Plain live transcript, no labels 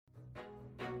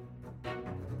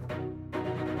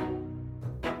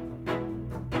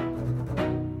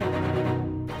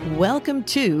Welcome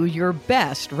to Your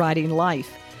Best Writing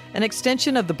Life, an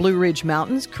extension of the Blue Ridge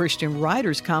Mountains Christian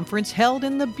Writers Conference held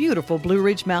in the beautiful Blue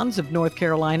Ridge Mountains of North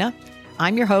Carolina.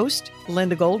 I'm your host,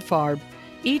 Linda Goldfarb.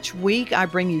 Each week, I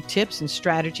bring you tips and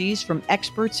strategies from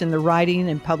experts in the writing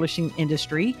and publishing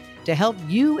industry to help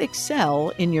you excel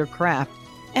in your craft.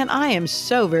 And I am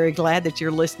so very glad that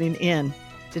you're listening in.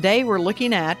 Today, we're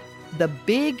looking at the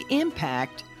big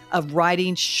impact of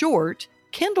writing short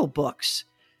Kindle books.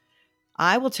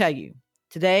 I will tell you,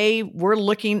 today we're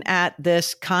looking at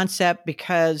this concept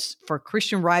because for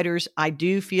Christian writers, I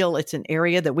do feel it's an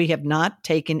area that we have not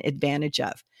taken advantage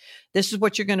of. This is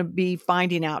what you're going to be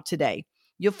finding out today.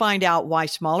 You'll find out why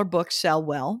smaller books sell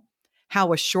well,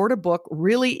 how a shorter book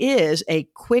really is a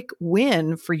quick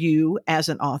win for you as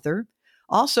an author.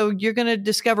 Also, you're going to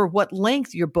discover what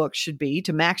length your book should be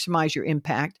to maximize your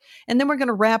impact. And then we're going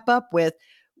to wrap up with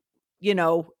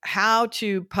how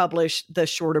to publish the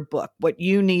shorter book, what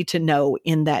you need to know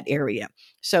in that area.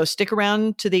 So stick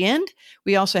around to the end.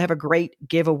 We also have a great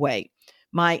giveaway.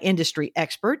 My industry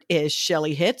expert is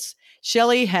Shelley Hitz.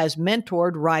 Shelley has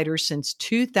mentored writers since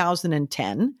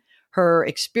 2010. Her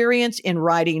experience in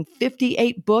writing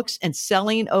 58 books and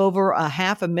selling over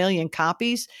 500,000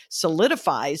 copies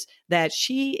solidifies that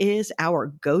she is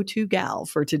our go-to gal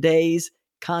for today's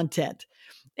content.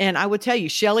 And I would tell you,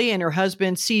 Shelley and her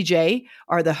husband, CJ,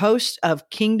 are the hosts of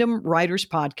Kingdom Writers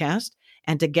Podcast.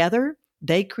 And together,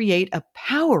 they create a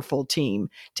powerful team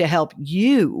to help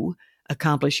you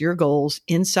accomplish your goals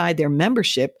inside their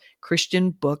membership,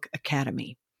 Christian Book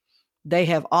Academy. They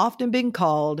have often been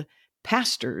called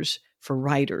pastors for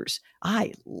writers.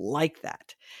 I like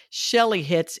that. Shelley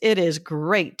Hitz, it is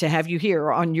great to have you here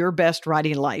on Your Best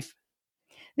Writing Life.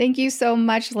 Thank you so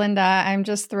much, Linda. I'm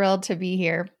just thrilled to be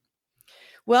here.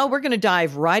 Well, we're going to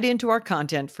dive right into our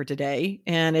content for today,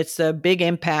 and it's the big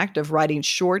impact of writing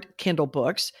short Kindle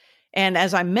books. And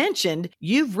as I mentioned,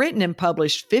 you've written and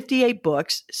published 58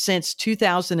 books since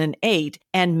 2008,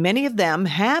 and many of them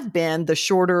have been the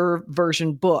shorter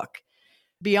version book.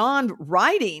 Beyond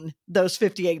writing those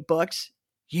 58 books,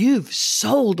 you've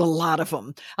sold a lot of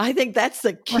them. I think that's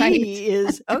the key Right.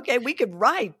 is, okay, we could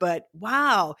write, but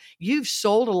wow, you've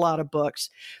sold a lot of books.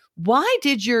 Why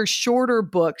did your shorter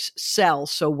books sell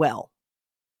so well?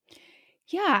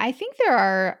 Yeah, I think there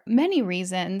are many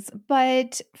reasons,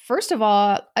 but first of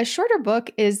all, a shorter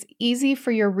book is easy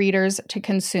for your readers to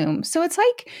consume. So it's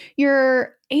like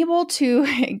you're able to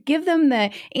give them the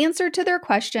answer to their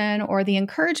question or the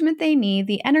encouragement they need,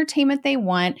 the entertainment they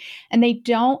want, and they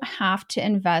don't have to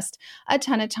invest a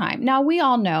ton of time. Now, we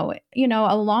all know,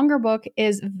 a longer book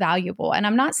is valuable, and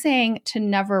I'm not saying to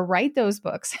never write those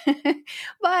books,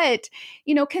 but,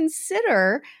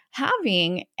 consider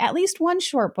having at least one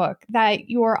short book that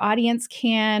your audience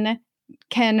can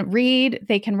read,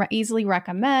 they can easily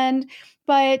recommend.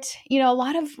 But, a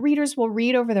lot of readers will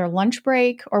read over their lunch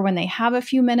break or when they have a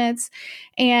few minutes.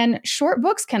 And short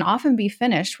books can often be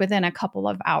finished within a couple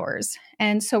of hours.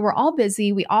 And so we're all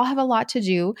busy. We all have a lot to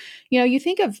do. You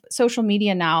think of social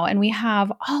media now, and we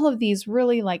have all of these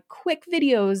really quick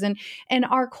videos, and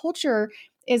our culture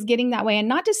is getting that way. And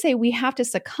not to say we have to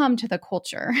succumb to the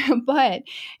culture, but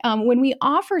when we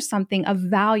offer something of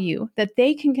value that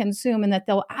they can consume and that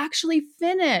they'll actually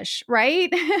finish,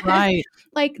 right? Right.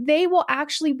 They will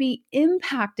actually be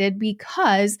impacted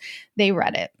because they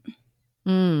read it.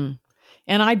 And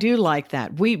I do like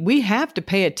that. We have to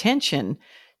pay attention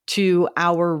to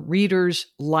our readers'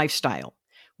 lifestyle.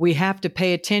 We have to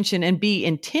pay attention and be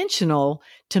intentional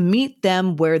to meet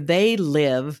them where they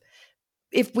live.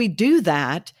 If we do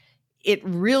that, it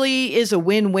really is a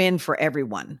win-win for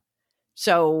everyone.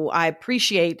 So I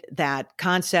appreciate that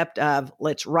concept of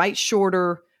let's write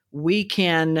shorter. We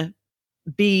can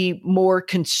be more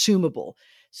consumable.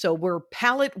 So we're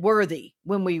palate worthy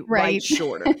when we write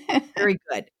shorter. Very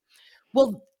good.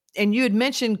 Well, and you had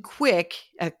mentioned quick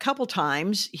a couple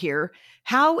times here.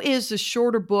 How is the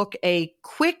shorter book a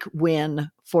quick win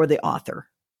for the author?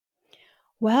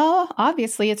 Well,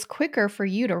 obviously it's quicker for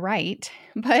you to write,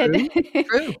 but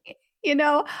True.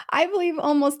 I believe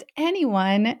almost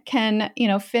anyone can,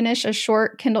 finish a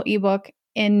short Kindle ebook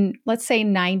in, let's say,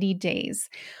 90 days.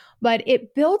 But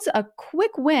it builds a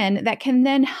quick win that can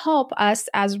then help us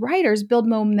as writers build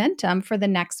momentum for the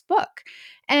next book.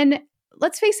 And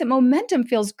let's face it, momentum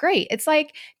feels great. It's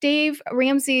like Dave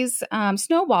Ramsey's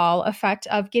snowball effect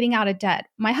of getting out of debt.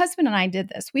 My husband and I did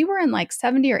this. We were in like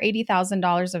 $70,000 or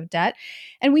 $80,000 of debt,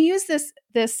 and we used this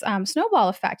snowball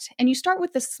effect. And you start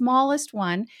with the smallest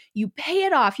one, you pay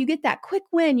it off, you get that quick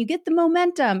win, you get the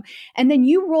momentum, and then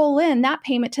you roll in that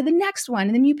payment to the next one,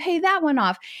 and then you pay that one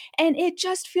off, and it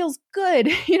just feels good.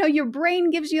 Your brain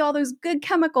gives you all those good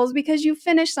chemicals because you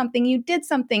finished something, you did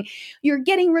something, you're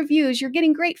getting reviews, you're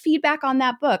getting great feedback on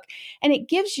that book. And it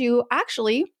gives you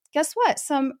actually, guess what?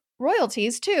 Some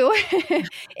royalties too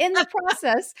in the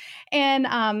process.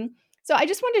 And so I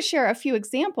just wanted to share a few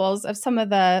examples of some of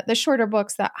the shorter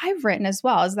books that I've written as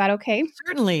well. Is that okay?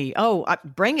 Certainly. Oh,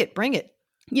 bring it.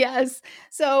 Yes.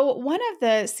 So one of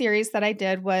the series that I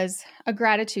did was a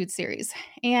gratitude series.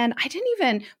 And I didn't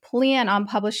even plan on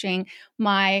publishing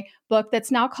my book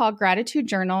that's now called Gratitude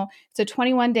Journal. It's a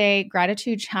 21-day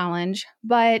gratitude challenge,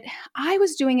 but I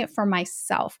was doing it for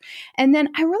myself. And then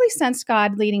I really sensed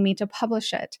God leading me to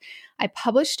publish it. I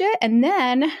published it, and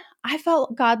then I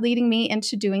felt God leading me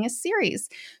into doing a series.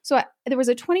 So there was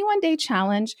a 21-day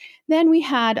challenge. Then we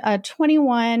had a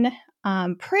 21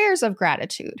 prayers of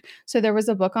gratitude. So there was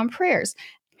a book on prayers.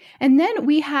 And then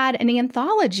we had an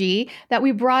anthology that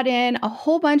we brought in a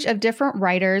whole bunch of different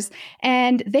writers,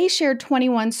 and they shared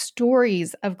 21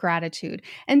 stories of gratitude.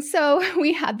 And so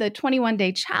we had the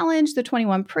 21-day challenge, the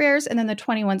 21 prayers, and then the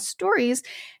 21 stories.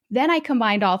 Then I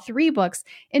combined all three books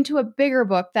into a bigger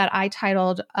book that I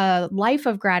titled A Life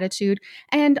of Gratitude.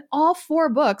 And all four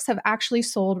books have actually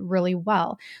sold really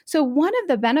well. So one of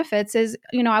the benefits is,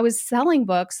 I was selling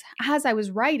books as I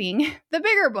was writing the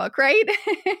bigger book, right?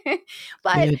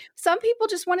 But some people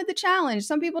just wanted the challenge.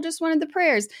 Some people just wanted the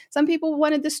prayers. Some people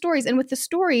wanted the stories. And with the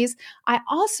stories, I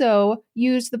also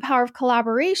used the power of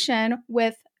collaboration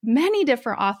with many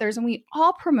different authors, and we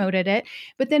all promoted it.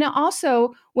 But then it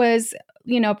also was,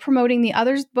 promoting the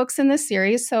other books in the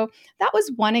series. So that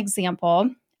was one example.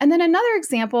 And then another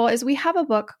example is we have a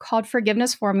book called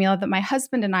Forgiveness Formula that my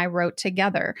husband and I wrote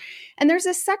together. And there's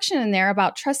a section in there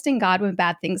about trusting God when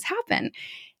bad things happen.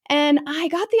 And I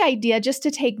got the idea just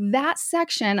to take that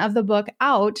section of the book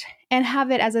out and have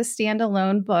it as a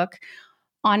standalone book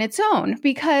on its own,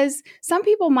 because some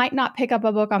people might not pick up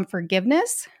a book on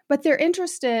forgiveness, but they're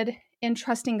interested in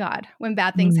trusting God when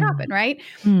bad things happen, right?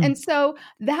 And so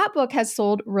that book has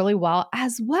sold really well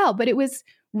as well, but it was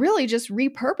really just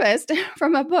repurposed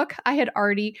from a book I had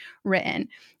already written.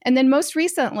 And then most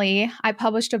recently, I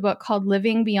published a book called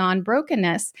Living Beyond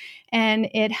Brokenness, and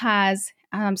it has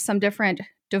some different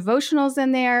devotionals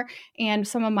in there and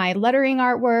some of my lettering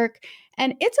artwork.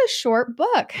 And it's a short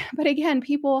book, but again,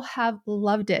 people have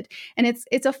loved it. And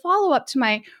it's a follow-up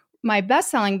to my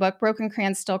best-selling book, Broken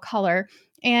Crayons Still Color.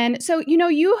 And so,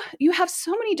 you have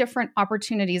so many different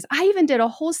opportunities. I even did a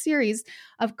whole series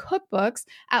of cookbooks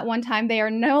at one time. They are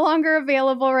no longer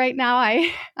available right now.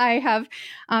 I have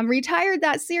retired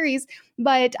that series,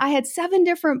 but I had 7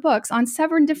 different books on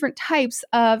 7 different types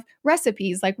of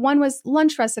recipes. Like one was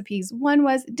lunch recipes, one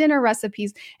was dinner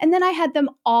recipes, and then I had them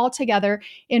all together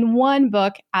in one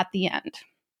book at the end.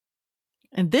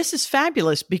 And this is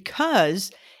fabulous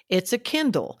because it's a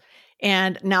Kindle.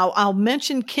 And now I'll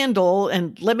mention Kindle,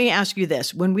 and let me ask you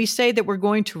this. When we say that we're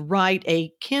going to write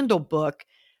a Kindle book,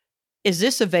 is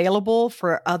this available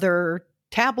for other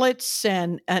tablets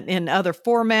and in other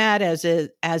format as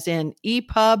in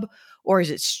EPUB, or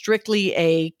is it strictly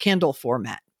a Kindle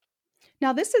format?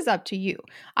 Now, this is up to you.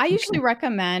 I usually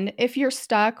recommend, if you're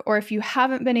stuck or if you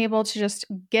haven't been able to just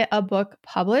get a book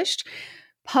published,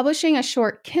 publishing a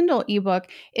short Kindle ebook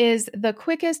is the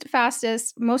quickest,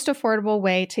 fastest, most affordable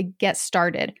way to get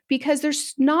started because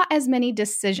there's not as many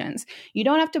decisions. You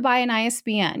don't have to buy an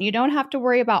ISBN. You don't have to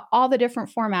worry about all the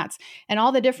different formats and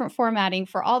all the different formatting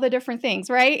for all the different things,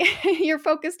 right? You're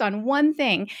focused on one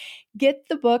thing. Get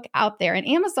the book out there. And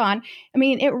Amazon,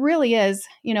 it really is,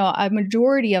 a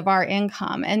majority of our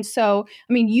income. And so,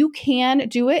 you can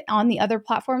do it on the other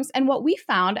platforms. And what we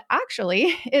found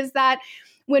actually is that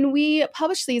when we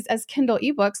publish these as Kindle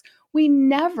ebooks, we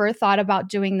never thought about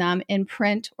doing them in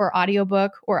print or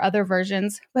audiobook or other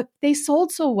versions, but they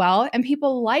sold so well and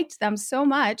people liked them so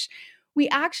much. We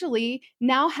actually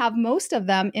now have most of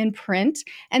them in print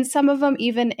and some of them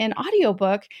even in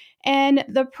audiobook. And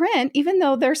the print, even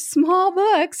though they're small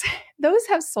books, those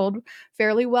have sold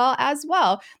fairly well as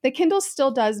well. The Kindle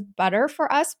still does better for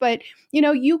us, but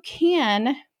you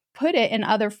can put it in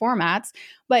other formats,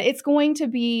 but it's going to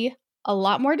be a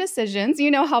lot more decisions. You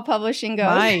know how publishing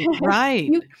goes. Right.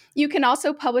 You can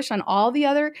also publish on all the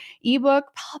other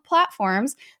ebook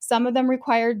platforms. Some of them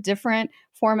require different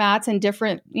formats and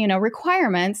different,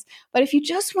 requirements. But if you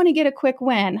just want to get a quick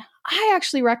win, I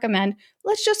actually recommend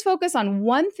let's just focus on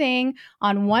one thing,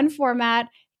 on one format,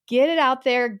 get it out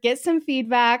there, get some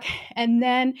feedback, and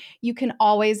then you can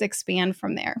always expand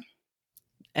from there.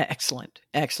 Excellent.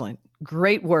 Excellent.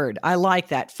 Great word. I like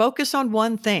that. Focus on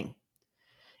one thing.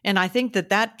 And I think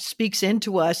that speaks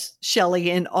into us,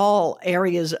 Shelley, in all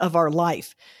areas of our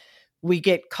life. We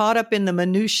get caught up in the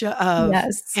minutia of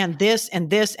and this and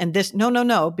this and this.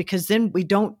 No, because then we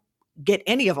don't get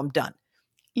any of them done.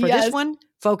 For this one,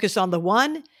 focus on the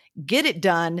one, get it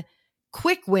done,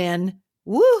 quick win,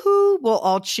 woohoo, we'll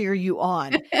all cheer you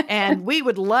on. And we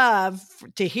would love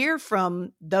to hear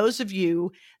from those of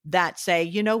you that say,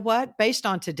 you know what, based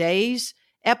on today's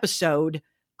episode,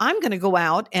 I'm going to go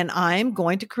out and I'm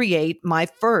going to create my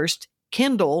first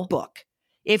Kindle book.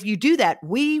 If you do that,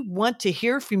 we want to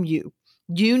hear from you.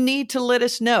 You need to let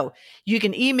us know. You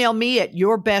can email me at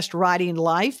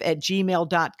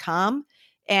yourbestwritinglife@gmail.com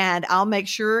and I'll make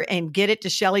sure and get it to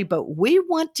Shelley. But we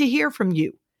want to hear from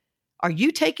you. Are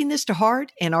you taking this to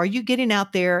heart? And are you getting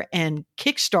out there and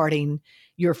kickstarting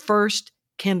your first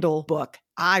Kindle book?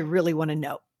 I really want to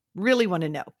know. Really want to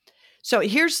know. So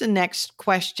here's the next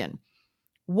question.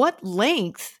 What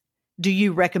length do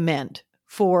you recommend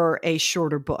for a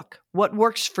shorter book? What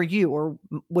works for you or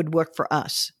would work for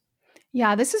us?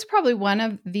 Yeah, this is probably one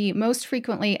of the most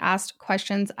frequently asked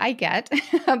questions I get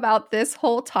about this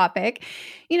whole topic,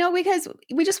 because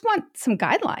we just want some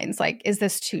guidelines. Like, is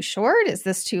this too short? Is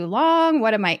this too long?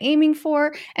 What am I aiming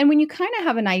for? And when you kind of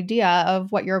have an idea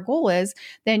of what your goal is,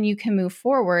 then you can move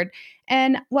forward.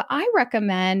 And what I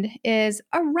recommend is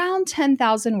around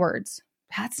 10,000 words.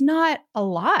 That's not a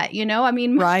lot,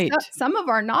 Right. Some of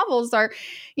our novels are,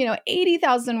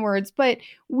 80,000 words, but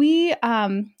we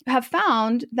have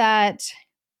found that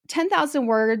 10,000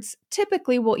 words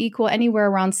typically will equal anywhere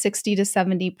around 60 to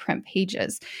 70 print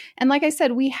pages. And like I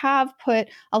said, we have put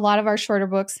a lot of our shorter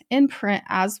books in print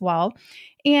as well.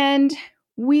 And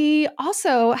we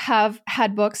also have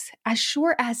had books as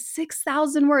short as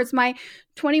 6,000 words. My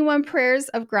 21 Prayers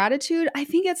of Gratitude, I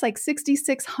think it's like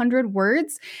 6,600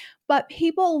 words. But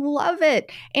people love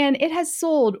it. And it has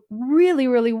sold really,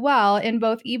 really well in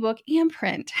both ebook and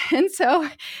print. And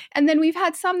then we've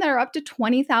had some that are up to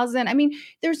 20,000. I mean,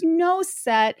 there's no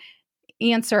set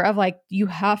answer of like, you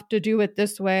have to do it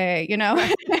this way,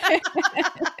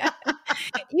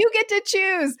 You get to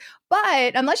choose.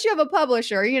 But unless you have a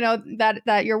publisher,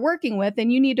 that you're working with,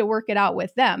 then you need to work it out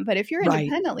with them. But if you're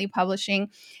independently publishing,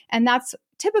 and that's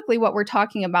typically what we're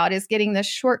talking about is getting this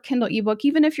short Kindle ebook,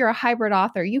 even if you're a hybrid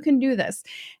author, you can do this.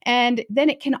 And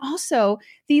then it can also,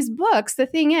 these books, the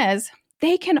thing is,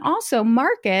 they can also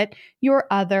market your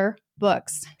other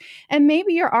books. And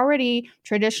maybe you're already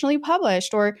traditionally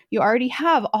published or you already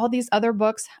have all these other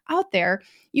books out there.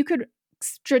 You could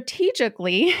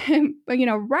strategically,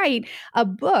 write a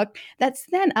book that's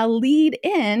then a lead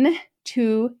in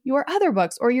to your other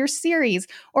books or your series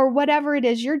or whatever it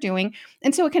is you're doing.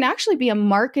 And so it can actually be a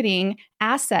marketing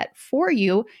asset for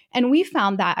you. And we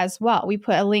found that as well. We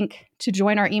put a link to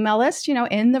join our email list,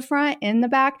 in the front, in the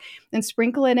back, and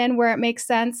sprinkle it in where it makes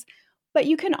sense. But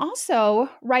you can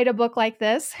also write a book like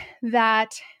this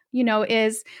that,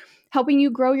 is helping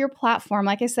you grow your platform.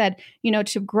 Like I said,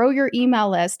 to grow your email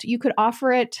list, you could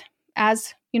offer it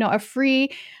as, a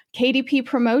free KDP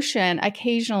promotion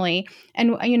occasionally.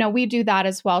 And, we do that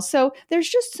as well. So there's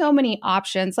just so many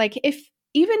options. Like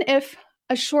even if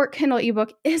a short Kindle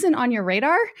ebook isn't on your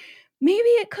radar, maybe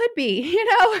it could be,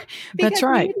 because that's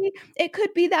right. Maybe it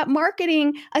could be that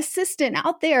marketing assistant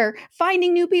out there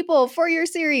finding new people for your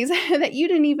series that you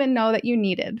didn't even know that you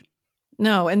needed.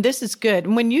 No, and this is good.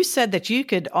 When you said that you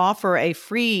could offer a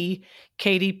free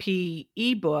KDP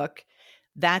ebook,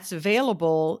 that's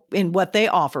available in what they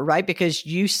offer, right? Because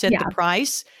you set the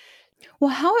price.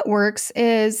 Well, how it works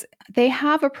is they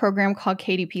have a program called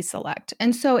KDP Select.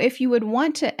 And so if you would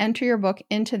want to enter your book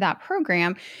into that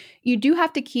program, you do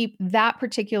have to keep that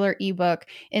particular ebook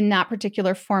in that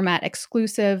particular format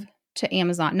exclusive to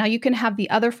Amazon. Now you can have the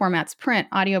other formats, print,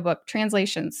 audiobook,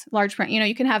 translations, large print,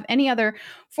 you can have any other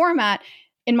format.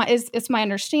 It's my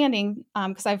understanding,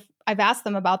 because I've asked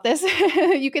them about this.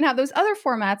 You can have those other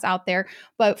formats out there,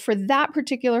 but for that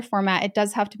particular format, it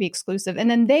does have to be exclusive. And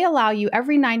then they allow you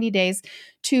every 90 days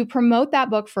to promote that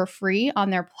book for free on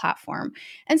their platform.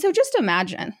 And so just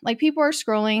imagine, like people are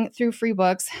scrolling through free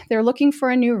books, they're looking for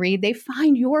a new read, they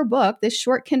find your book, this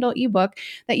short Kindle ebook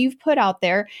that you've put out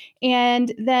there,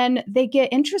 and then they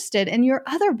get interested in your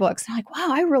other books. They're like, wow,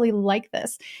 I really like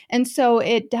this. And so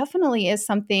it definitely is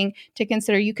something to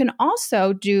consider. You can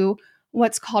also do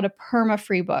what's called a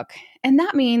perma-free book. And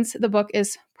that means the book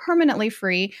is permanently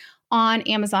free on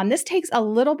Amazon. This takes a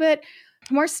little bit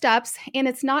more steps, and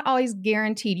it's not always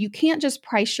guaranteed. You can't just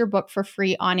price your book for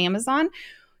free on Amazon.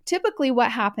 Typically,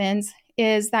 what happens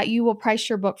is that you will price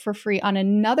your book for free on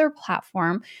another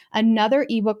platform, another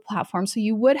ebook platform. So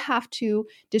you would have to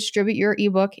distribute your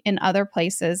ebook in other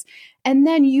places. And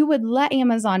then you would let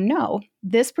Amazon know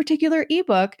this particular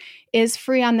ebook is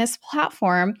free on this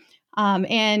platform,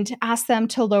 and ask them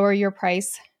to lower your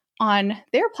price on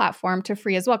their platform to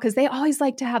free as well, because they always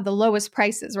like to have the lowest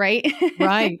prices, right?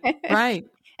 Right, right.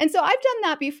 And so I've done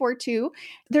that before too.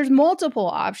 There's multiple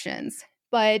options.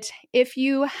 But if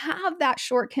you have that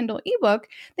short Kindle ebook,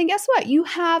 then guess what? You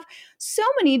have so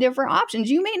many different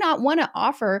options. You may not want to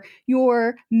offer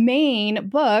your main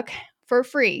book for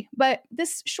free, but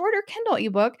this shorter Kindle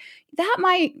ebook, that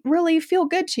might really feel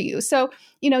good to you. So,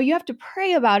 you have to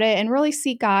pray about it and really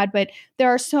seek God, but there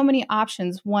are so many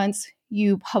options once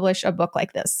you publish a book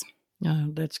like this. Oh,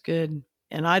 that's good.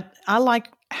 And I like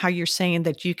how you're saying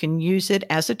that you can use it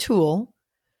as a tool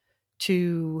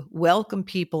to welcome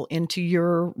people into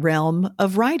your realm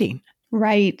of writing.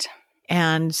 Right.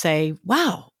 And say,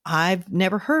 wow, I've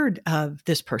never heard of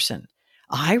this person.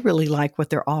 I really like what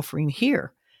they're offering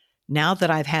here. Now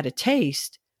that I've had a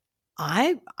taste,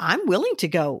 I'm willing to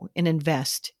go and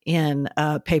invest in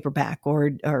a paperback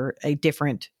or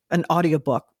an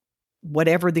audiobook,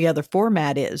 whatever the other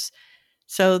format is.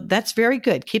 So that's very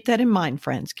good. Keep that in mind,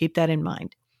 friends. Keep that in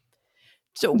mind.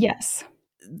 So yes.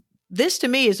 This to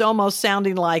me is almost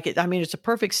sounding like it. I mean, it's a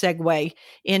perfect segue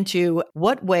into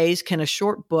what ways can a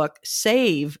short book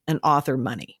save an author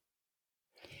money?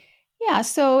 Yeah.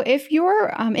 So if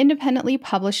you're independently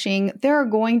publishing, there are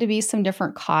going to be some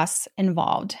different costs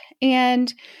involved.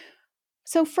 And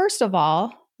so, first of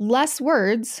all, less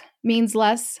words means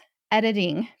less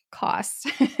editing costs.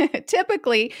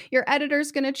 Typically, your editor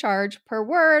is going to charge per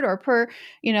word or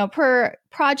per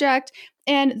project.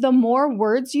 And the more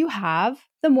words you have,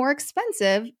 the more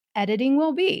expensive editing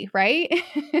will be, right?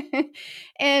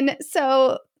 And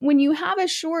so when you have a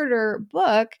shorter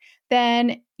book,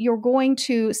 then you're going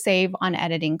to save on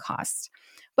editing costs.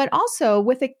 But also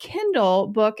with a Kindle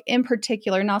book in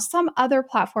particular, now some other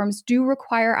platforms do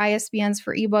require ISBNs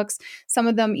for ebooks. Some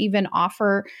of them even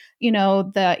offer,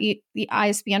 the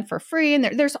ISBN for free.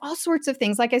 And there's all sorts of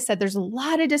things. Like I said, there's a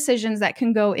lot of decisions that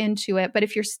can go into it. But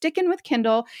if you're sticking with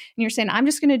Kindle and you're saying, I'm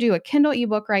just going to do a Kindle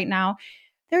ebook right now,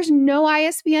 there's no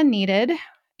ISBN needed.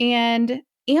 And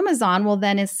Amazon will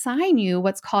then assign you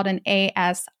what's called an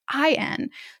ASIN.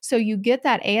 So you get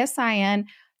that ASIN.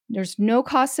 There's no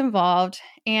cost involved.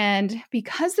 And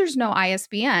because there's no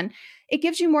ISBN, it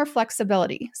gives you more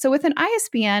flexibility. So with an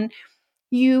ISBN,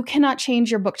 you cannot change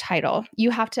your book title.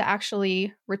 You have to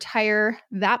actually retire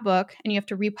that book and you have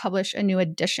to republish a new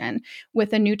edition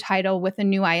with a new title, with a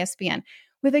new ISBN.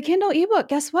 With a Kindle ebook,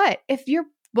 guess what? If your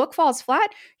book falls flat,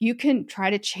 you can try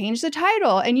to change the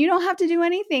title and you don't have to do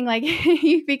anything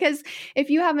because if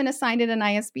you haven't assigned it an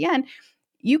ISBN,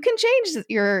 you can change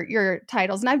your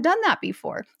titles. And I've done that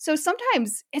before. So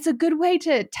sometimes it's a good way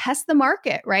to test the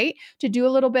market, right? To do a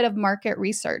little bit of market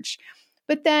research.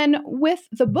 But then with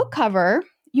the book cover,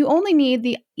 you only need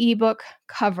the ebook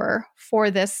cover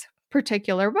for this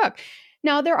particular book.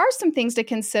 Now, there are some things to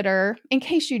consider in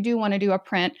case you do want to do a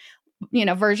print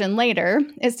version later,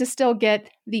 is to still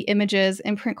get the images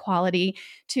in print quality,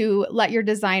 to let your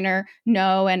designer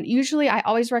know. And usually I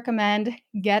always recommend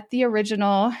get the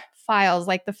original files,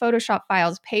 like the Photoshop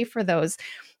files, pay for those,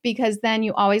 because then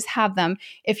you always have them.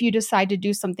 If you decide to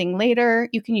do something later,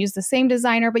 you can use the same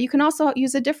designer, but you can also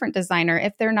use a different designer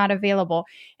if they're not available,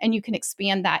 and you can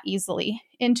expand that easily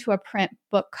into a print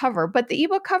book cover. But the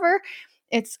ebook cover,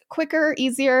 it's quicker,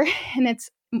 easier, and it's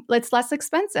less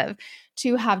expensive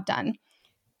to have done.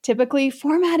 Typically,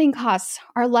 formatting costs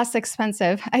are less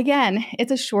expensive. Again,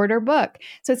 it's a shorter book,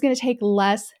 so it's going to take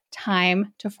less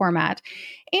time to format.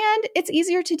 And it's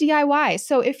easier to DIY.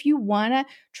 So if you want to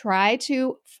try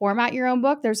to format your own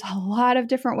book, there's a lot of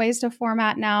different ways to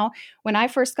format now. When I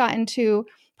first got into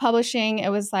publishing, it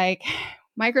was like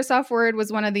Microsoft Word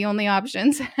was one of the only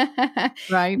options.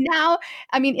 Right. Now,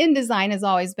 InDesign has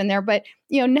always been there, but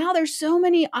now there's so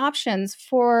many options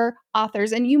for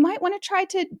authors, and you might want to try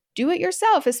to do it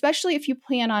yourself, especially if you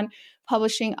plan on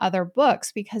publishing other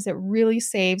books, because it really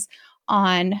saves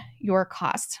on your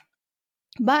cost.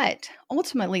 But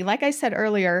ultimately, like I said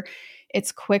earlier,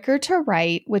 it's quicker to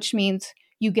write, which means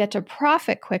you get to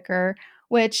profit quicker,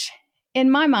 which in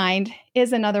my mind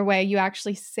is another way you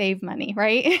actually save money,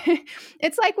 right?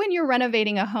 It's like when you're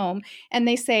renovating a home and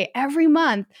they say every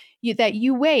month that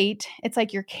you wait, it's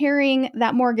like you're carrying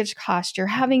that mortgage cost, you're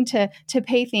having to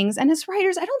pay things. And as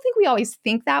writers, I don't think we always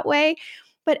think that way.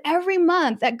 But every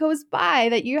month that goes by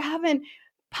that you haven't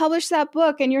published that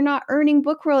book and you're not earning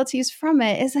book royalties from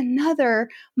it is another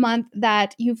month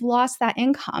that you've lost that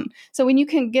income. So when you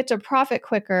can get to profit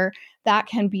quicker, that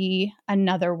can be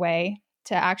another way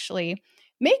to actually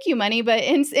make you money, but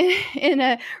in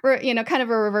a kind of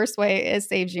a reverse way, it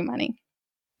saves you money.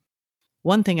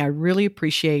 One thing I really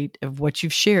appreciate of what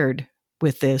you've shared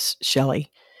with this, Shelley,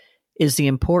 is the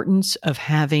importance of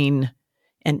having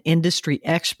an industry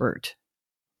expert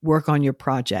work on your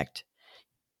project.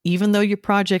 Even though your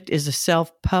project is a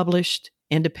self-published,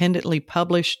 independently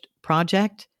published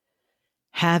project,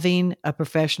 having a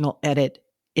professional edit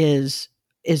is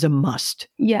a must.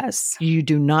 Yes. You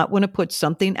do not want to put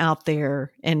something out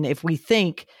there. And if we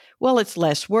think, well, it's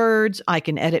less words, I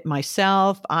can edit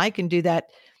myself, I can do that.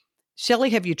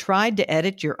 Shelley, have you tried to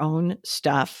edit your own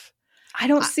stuff? I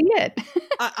don't see it.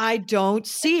 I don't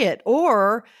see it.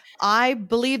 Or I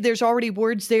believe there's already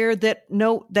words there that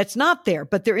no, that's not there,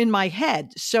 but they're in my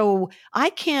head. So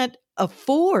I can't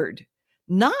afford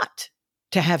not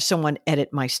to have someone edit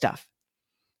my stuff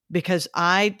because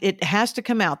it has to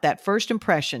come out. That first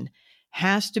impression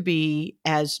has to be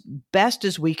as best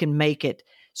as we can make it.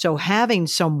 So having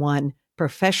someone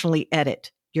professionally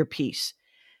edit your piece,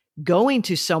 going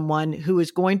to someone who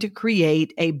is going to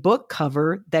create a book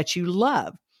cover that you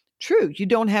love. True, you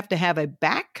don't have to have a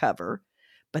back cover,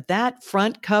 but that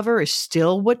front cover is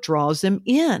still what draws them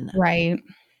in. Right.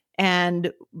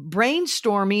 And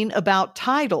brainstorming about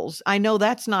titles. I know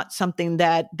that's not something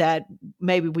that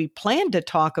maybe we plan to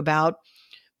talk about,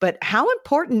 but how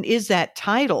important is that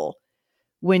title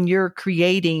when you're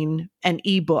creating an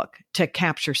ebook to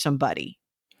capture somebody?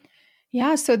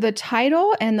 Yeah, so the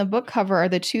title and the book cover are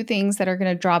the two things that are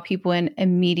going to draw people in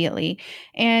immediately.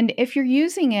 And if you're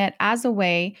using it as a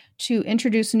way to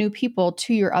introduce new people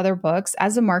to your other books,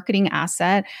 as a marketing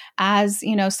asset, as,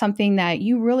 something that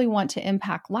you really want to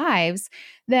impact lives,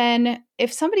 then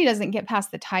if somebody doesn't get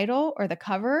past the title or the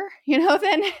cover,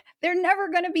 then they're never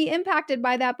going to be impacted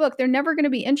by that book. They're never going to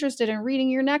be interested in reading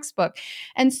your next book.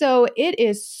 And so it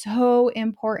is so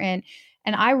important.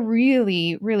 And I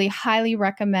really, really highly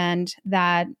recommend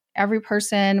that every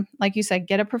person, like you said,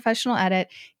 get a professional edit,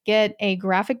 get a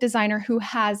graphic designer who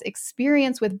has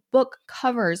experience with book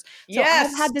covers. So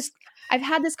yes. I've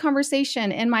had this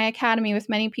conversation in my academy with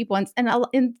many people,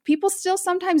 and people still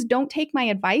sometimes don't take my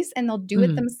advice and they'll do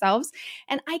it themselves.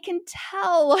 And I can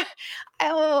tell,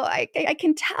 I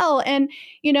can tell. And,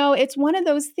 it's one of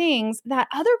those things that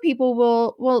other people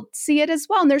will see it as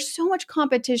well. And there's so much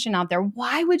competition out there.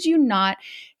 Why would you not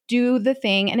do the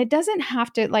thing? And it doesn't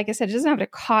have to, like I said, it doesn't have to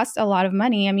cost a lot of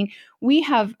money. I mean, we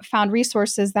have found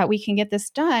resources that we can get this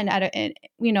done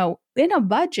in a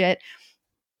budget,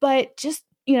 but just,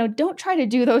 don't try to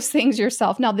do those things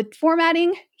yourself. Now, the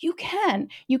formatting, you can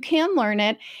learn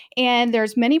it. And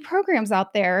there's many programs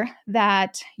out there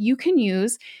that you can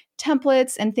use,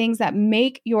 templates and things that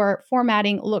make your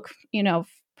formatting look,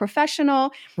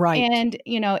 professional. Right. And,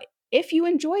 if you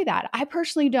enjoy that, I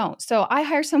personally don't. So I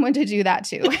hire someone to do that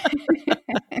too.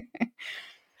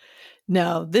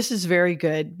 No, this is very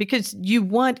good because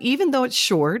even though it's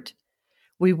short,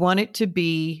 we want it to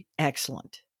be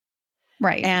excellent.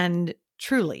 Right. And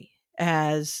truly,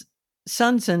 as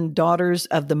sons and daughters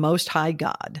of the Most High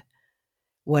God,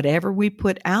 whatever we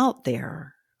put out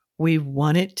there, we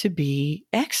want it to be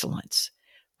excellence.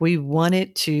 We want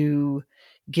it to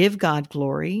give God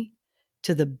glory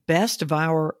to the best of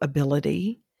our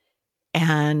ability.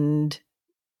 And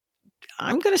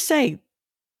I'm going to say,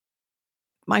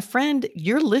 my friend,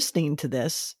 you're listening to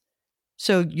this,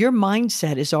 so your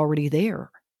mindset is already there.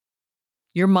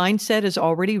 Your mindset is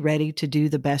already ready to do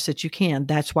the best that you can.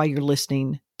 That's why you're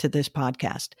listening to this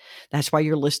podcast. That's why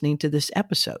you're listening to this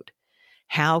episode.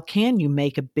 How can you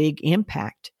make a big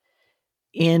impact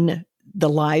in the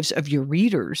lives of your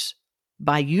readers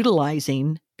by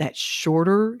utilizing that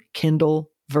shorter Kindle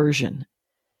version?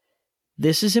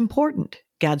 This is important.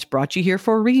 God's brought you here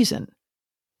for a reason.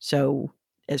 So,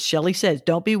 as Shelley says,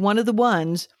 don't be one of the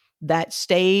ones that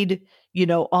stayed,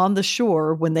 on the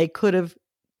shore when they could have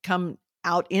come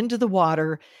out into the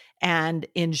water and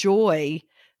enjoy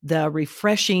the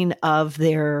refreshing of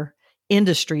their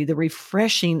industry, the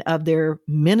refreshing of their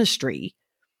ministry,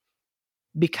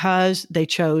 because they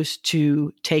chose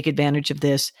to take advantage of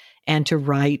this and to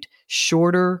write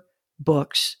shorter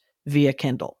books via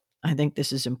Kindle. I think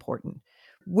this is important.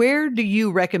 Where do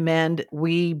you recommend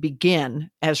we begin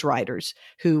as writers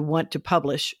who want to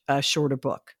publish a shorter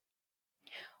book?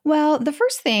 Well, the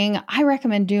first thing I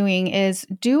recommend doing is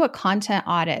do a content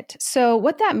audit. So,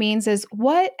 what that means is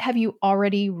what have you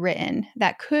already written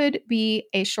that could be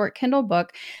a short Kindle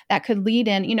book that could lead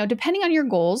in, depending on your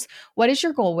goals, what is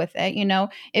your goal with it?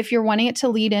 If you're wanting it to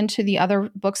lead into the other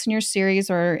books in your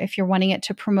series, or if you're wanting it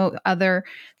to promote other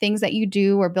things that you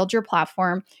do or build your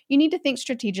platform, you need to think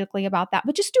strategically about that.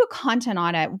 But just do a content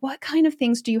audit. What kind of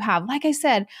things do you have? Like I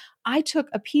said, I took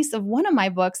a piece of one of my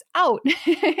books out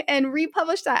and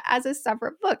republished that as a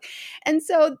separate book. And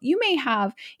so you may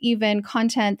have even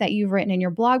content that you've written in your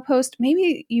blog post.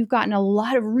 Maybe you've gotten a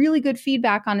lot of really good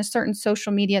feedback on a certain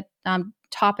social media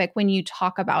topic when you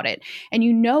talk about it, and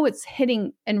it's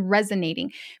hitting and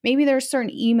resonating. Maybe there are certain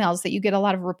emails that you get a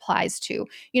lot of replies to.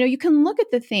 You can look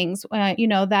at the things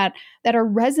that are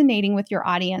resonating with your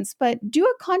audience, but do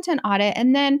a content audit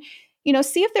and then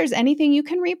see if there's anything you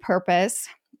can repurpose.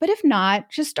 But if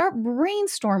not, just start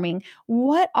brainstorming.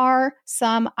 What are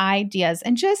some ideas?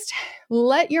 And just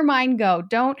let your mind go.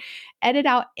 Don't edit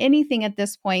out anything at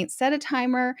this point. Set a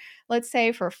timer, let's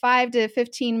say for 5 to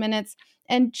 15 minutes,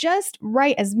 and just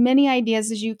write as many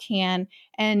ideas as you can.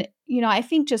 And, I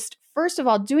think just first of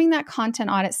all, doing that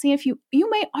content audit, see if you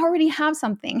may already have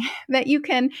something that you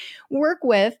can work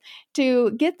with to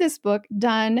get this book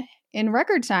done in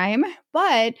record time,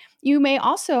 but you may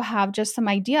also have just some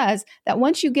ideas that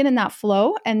once you get in that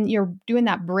flow and you're doing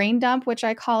that brain dump, which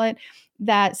I call it,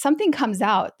 that something comes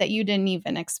out that you didn't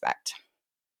even expect.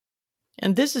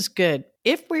 And this is good.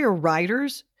 If we're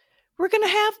writers, we're going to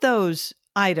have those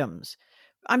items.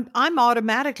 I'm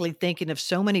automatically thinking of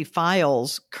so many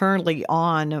files currently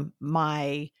on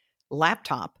my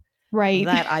laptop, right,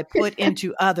 that I put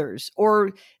into others,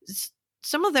 or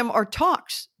some of them are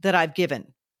talks that I've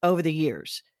given over the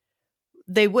years.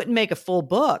 They wouldn't make a full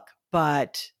book,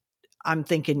 but I'm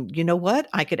thinking, you know what?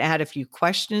 I could add a few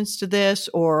questions to this,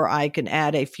 or I can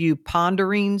add a few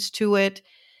ponderings to it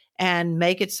and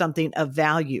make it something of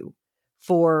value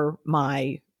for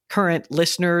my current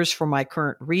listeners, for my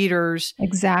current readers.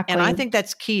 Exactly. And I think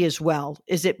that's key as well,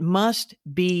 is it must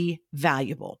be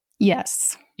valuable.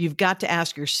 Yes. You've got to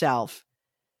ask yourself,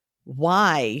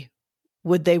 why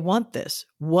would they want this?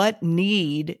 What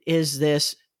need is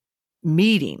this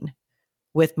meeting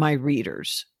with my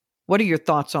readers? What are your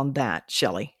thoughts on that,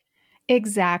 Shelley?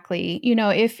 Exactly.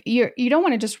 If you don't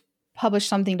want to just publish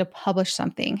something to publish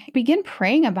something, begin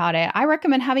praying about it. I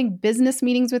recommend having business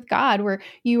meetings with God where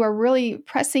you are really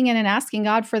pressing in and asking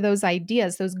God for those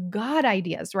ideas, those God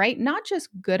ideas, right? Not just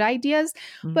good ideas,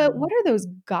 but what are those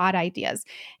God ideas?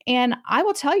 And I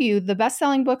will tell you, the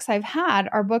best-selling books I've had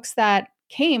are books that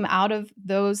came out of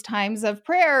those times of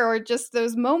prayer, or just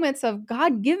those moments of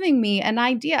God giving me an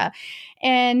idea.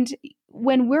 And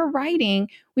when we're writing,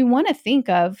 we want to think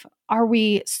of, are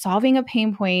we solving a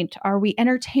pain point? Are we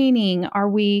entertaining? Are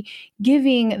we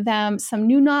giving them some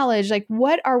new knowledge? Like,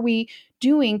 what are we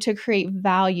doing to create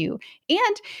value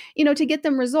and, to get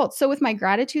them results? So with my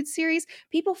gratitude series,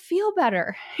 people feel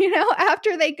better,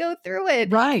 after they go through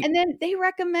it. Right. And then they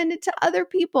recommend it to other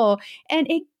people, and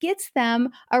it gets them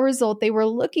a result they were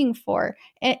looking for.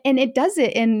 And it does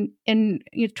it in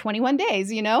 21 days,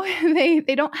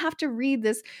 they don't have to read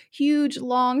this huge,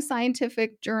 long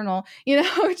scientific journal,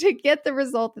 to get the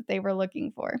result that they were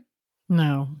looking for.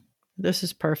 No, this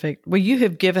is perfect. Well, you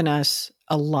have given us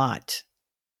a lot.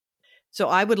 So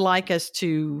I would like us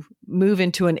to move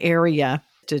into an area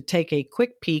to take a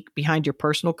quick peek behind your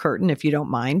personal curtain, if you don't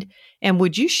mind. And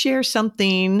would you share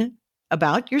something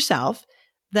about yourself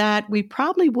that we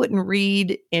probably wouldn't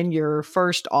read in your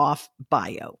first off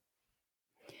bio?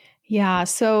 Yeah.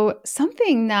 So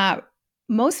something that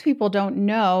most people don't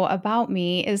know about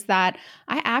me is that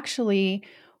I actually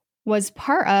was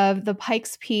part of the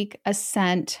Pikes Peak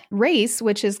Ascent race,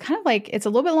 which is kind of like, it's a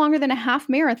little bit longer than a half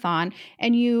marathon.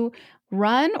 And you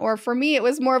run, or for me, it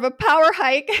was more of a power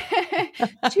hike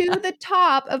to the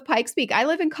top of Pikes Peak. I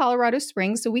live in Colorado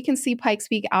Springs, so we can see Pikes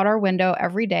Peak out our window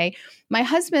every day. My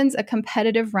husband's a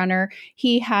competitive runner.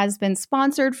 He has been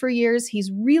sponsored for years.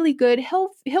 He's really good.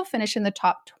 He'll finish in the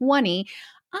top 20.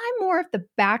 I'm more at the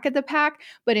back of the pack,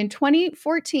 but in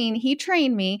 2014, he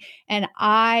trained me and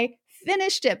I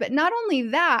finished it. But not only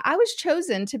that, I was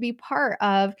chosen to be part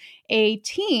of a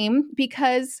team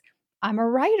because I'm a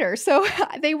writer. So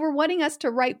they were wanting us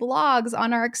to write blogs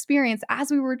on our experience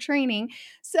as we were training.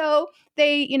 So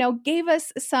they, gave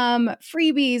us some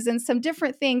freebies and some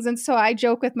different things. And so I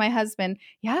joke with my husband,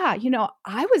 yeah,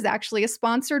 I was actually a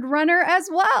sponsored runner as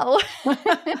well.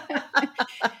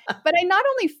 But I not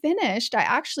only finished, I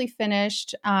actually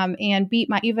finished and beat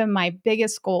my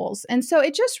biggest goals. And so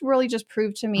it just really just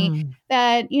proved to me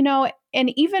that,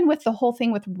 and even with the whole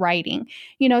thing with writing,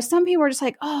 some people are just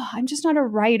like, oh, I'm just not a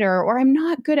writer, or I'm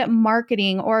not good at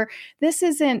marketing, or this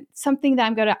isn't something that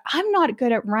I'm good at. I'm not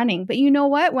good at running. But you know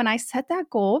what? When I set that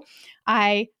goal,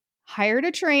 I hired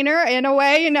a trainer in a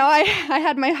way, I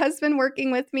had my husband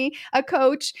working with me, a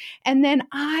coach, and then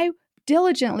I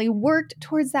diligently worked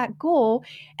towards that goal,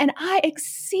 and I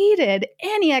exceeded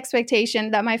any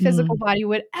expectation that my physical body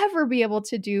would ever be able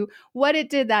to do what it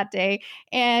did that day.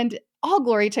 And all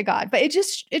glory to God. But it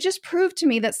just proved to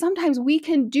me that sometimes we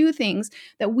can do things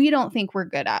that we don't think we're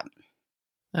good at.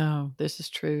 Oh, this is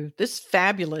true. This is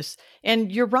fabulous.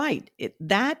 And you're right.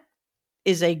 That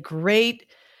is a great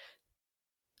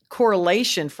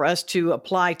correlation for us to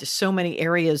apply to so many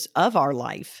areas of our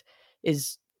life.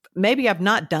 Is maybe I've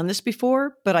not done this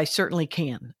before, but I certainly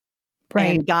can.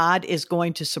 Right. And God is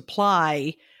going to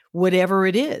supply whatever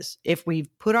it is. If we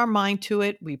put our mind to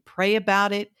it, we pray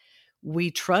about it,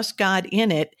 we trust God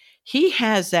in it, He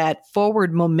has that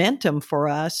forward momentum for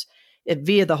us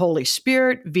via the Holy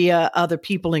Spirit, via other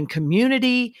people in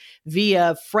community,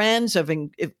 via friends of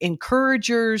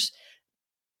encouragers,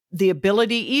 the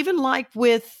ability, even like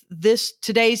with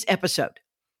today's episode.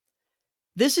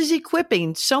 This is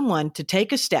equipping someone to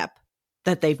take a step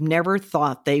that they've never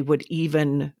thought they would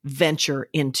even venture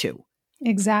into.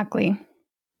 Exactly.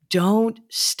 Don't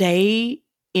stay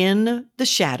in the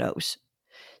shadows.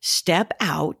 Step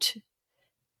out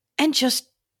and just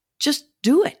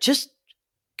do it. Just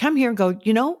come here and go,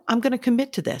 I'm going to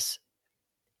commit to this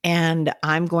and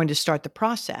I'm going to start the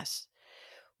process.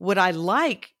 What I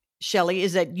like, Shelley,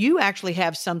 is that you actually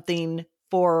have something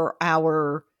for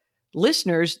our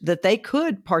listeners that they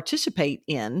could participate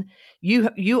in.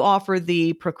 You offer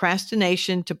the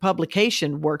procrastination to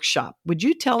publication workshop. Would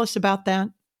you tell us about that?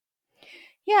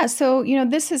 Yeah. So,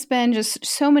 this has been just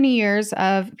so many years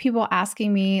of people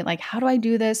asking me, like, how do I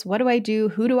do this? What do I do?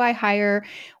 Who do I hire?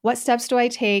 What steps do I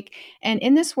take? And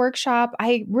in this workshop,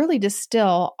 I really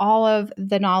distill all of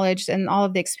the knowledge and all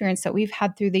of the experience that we've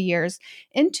had through the years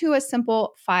into a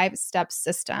simple 5-step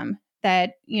system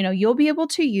that, you'll be able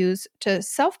to use to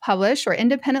self-publish or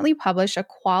independently publish a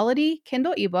quality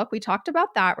Kindle ebook. We talked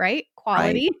about that, right?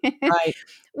 Quality. Right.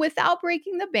 Without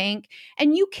breaking the bank.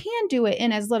 And you can do it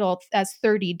in as little as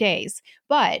 30 days.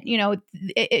 But,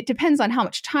 it depends on how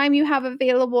much time you have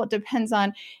available. It depends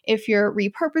on if you're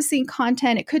repurposing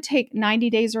content. It could take 90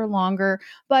 days or longer.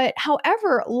 But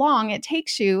however long it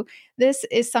takes you, this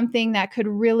is something that could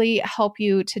really help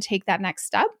you to take that next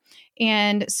step.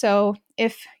 And so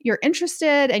if you're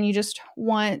interested and you just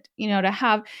want, to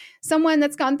have someone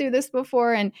that's gone through this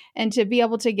before and to be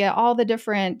able to get all the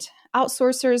different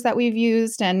outsourcers that we've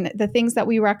used and the things that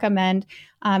we recommend,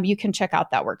 you can check out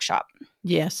that workshop.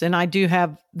 Yes. And I do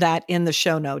have that in the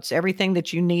show notes, everything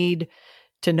that you need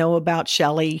to know about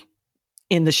Shelley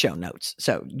in the show notes.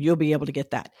 So you'll be able to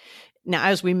get that. Now,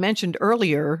 as we mentioned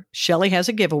earlier, Shelley has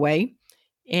a giveaway.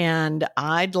 And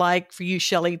I'd like for you,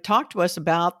 Shelley, talk to us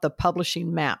about the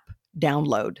publishing map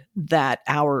download that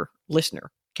our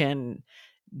listener can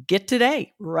get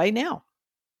today, right now.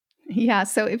 Yeah.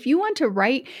 So if you want to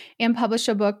write and publish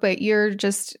a book, but you're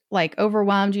just like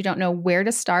overwhelmed, you don't know where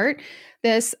to start,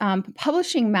 this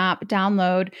publishing map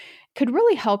download could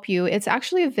really help you. It's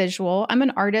actually a visual. I'm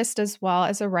an artist as well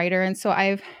as a writer. And so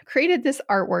I've created this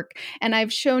artwork and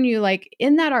I've shown you like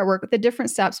in that artwork the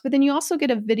different steps, but then you also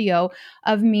get a video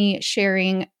of me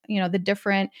sharing, the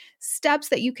different steps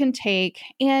that you can take.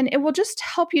 And it will just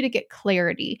help you to get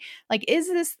clarity. Like, is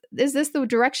this the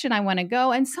direction I want to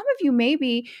go? And some of you may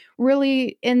be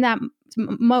really in that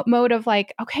mode of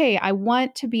like, okay, I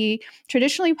want to be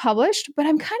traditionally published, but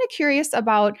I'm kind of curious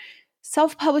about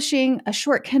self-publishing a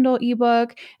short Kindle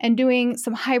ebook and doing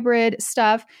some hybrid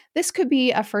stuff. This could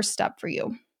be a first step for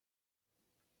you.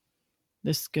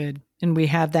 This is good. And we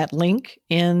have that link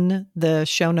in the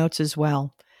show notes as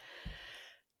well.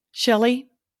 Shelley,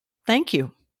 thank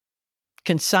you.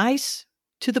 Concise,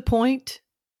 to the point,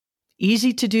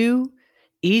 easy to do,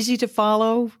 easy to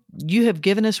follow. You have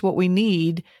given us what we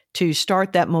need to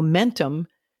start that momentum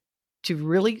to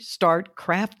really start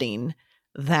crafting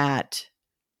that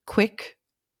quick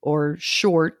or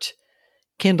short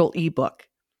Kindle ebook.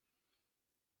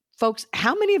 Folks,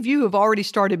 how many of you have already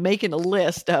started making a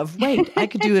list of, wait, I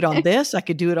could do it on this, I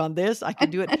could do it on this, I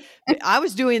could do it. I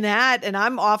was doing that and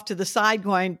I'm off to the side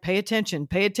going, pay attention.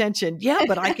 Yeah,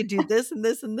 but I could do this and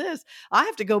this and this. I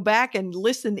have to go back and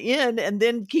listen in and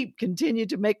then continue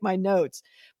to make my notes.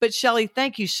 But Shelley,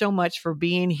 thank you so much for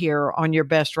being here on Your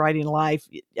Best Writing Life.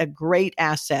 A great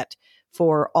asset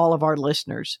for all of our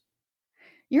listeners.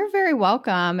 You're very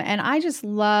welcome. And I just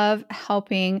love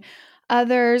helping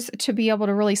others to be able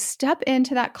to really step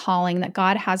into that calling that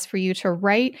God has for you to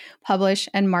write, publish,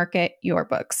 and market your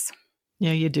books.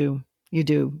 Yeah, you do. You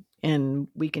do. And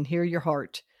we can hear your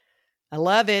heart. I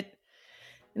love it.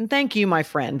 And thank you, my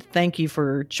friend. Thank you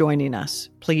for joining us.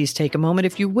 Please take a moment,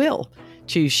 if you will,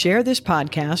 to share this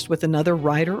podcast with another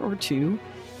writer or two.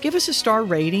 Give us a star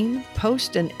rating,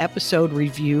 post an episode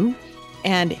review,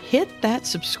 and hit that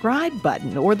subscribe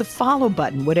button or the follow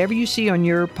button, whatever you see on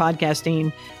your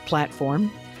podcasting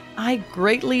platform. I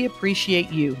greatly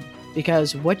appreciate you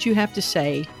because what you have to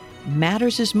say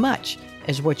matters as much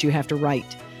as what you have to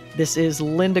write. This is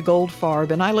Linda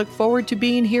Goldfarb, and I look forward to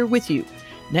being here with you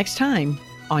next time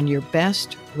on Your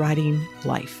Best Writing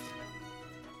Life.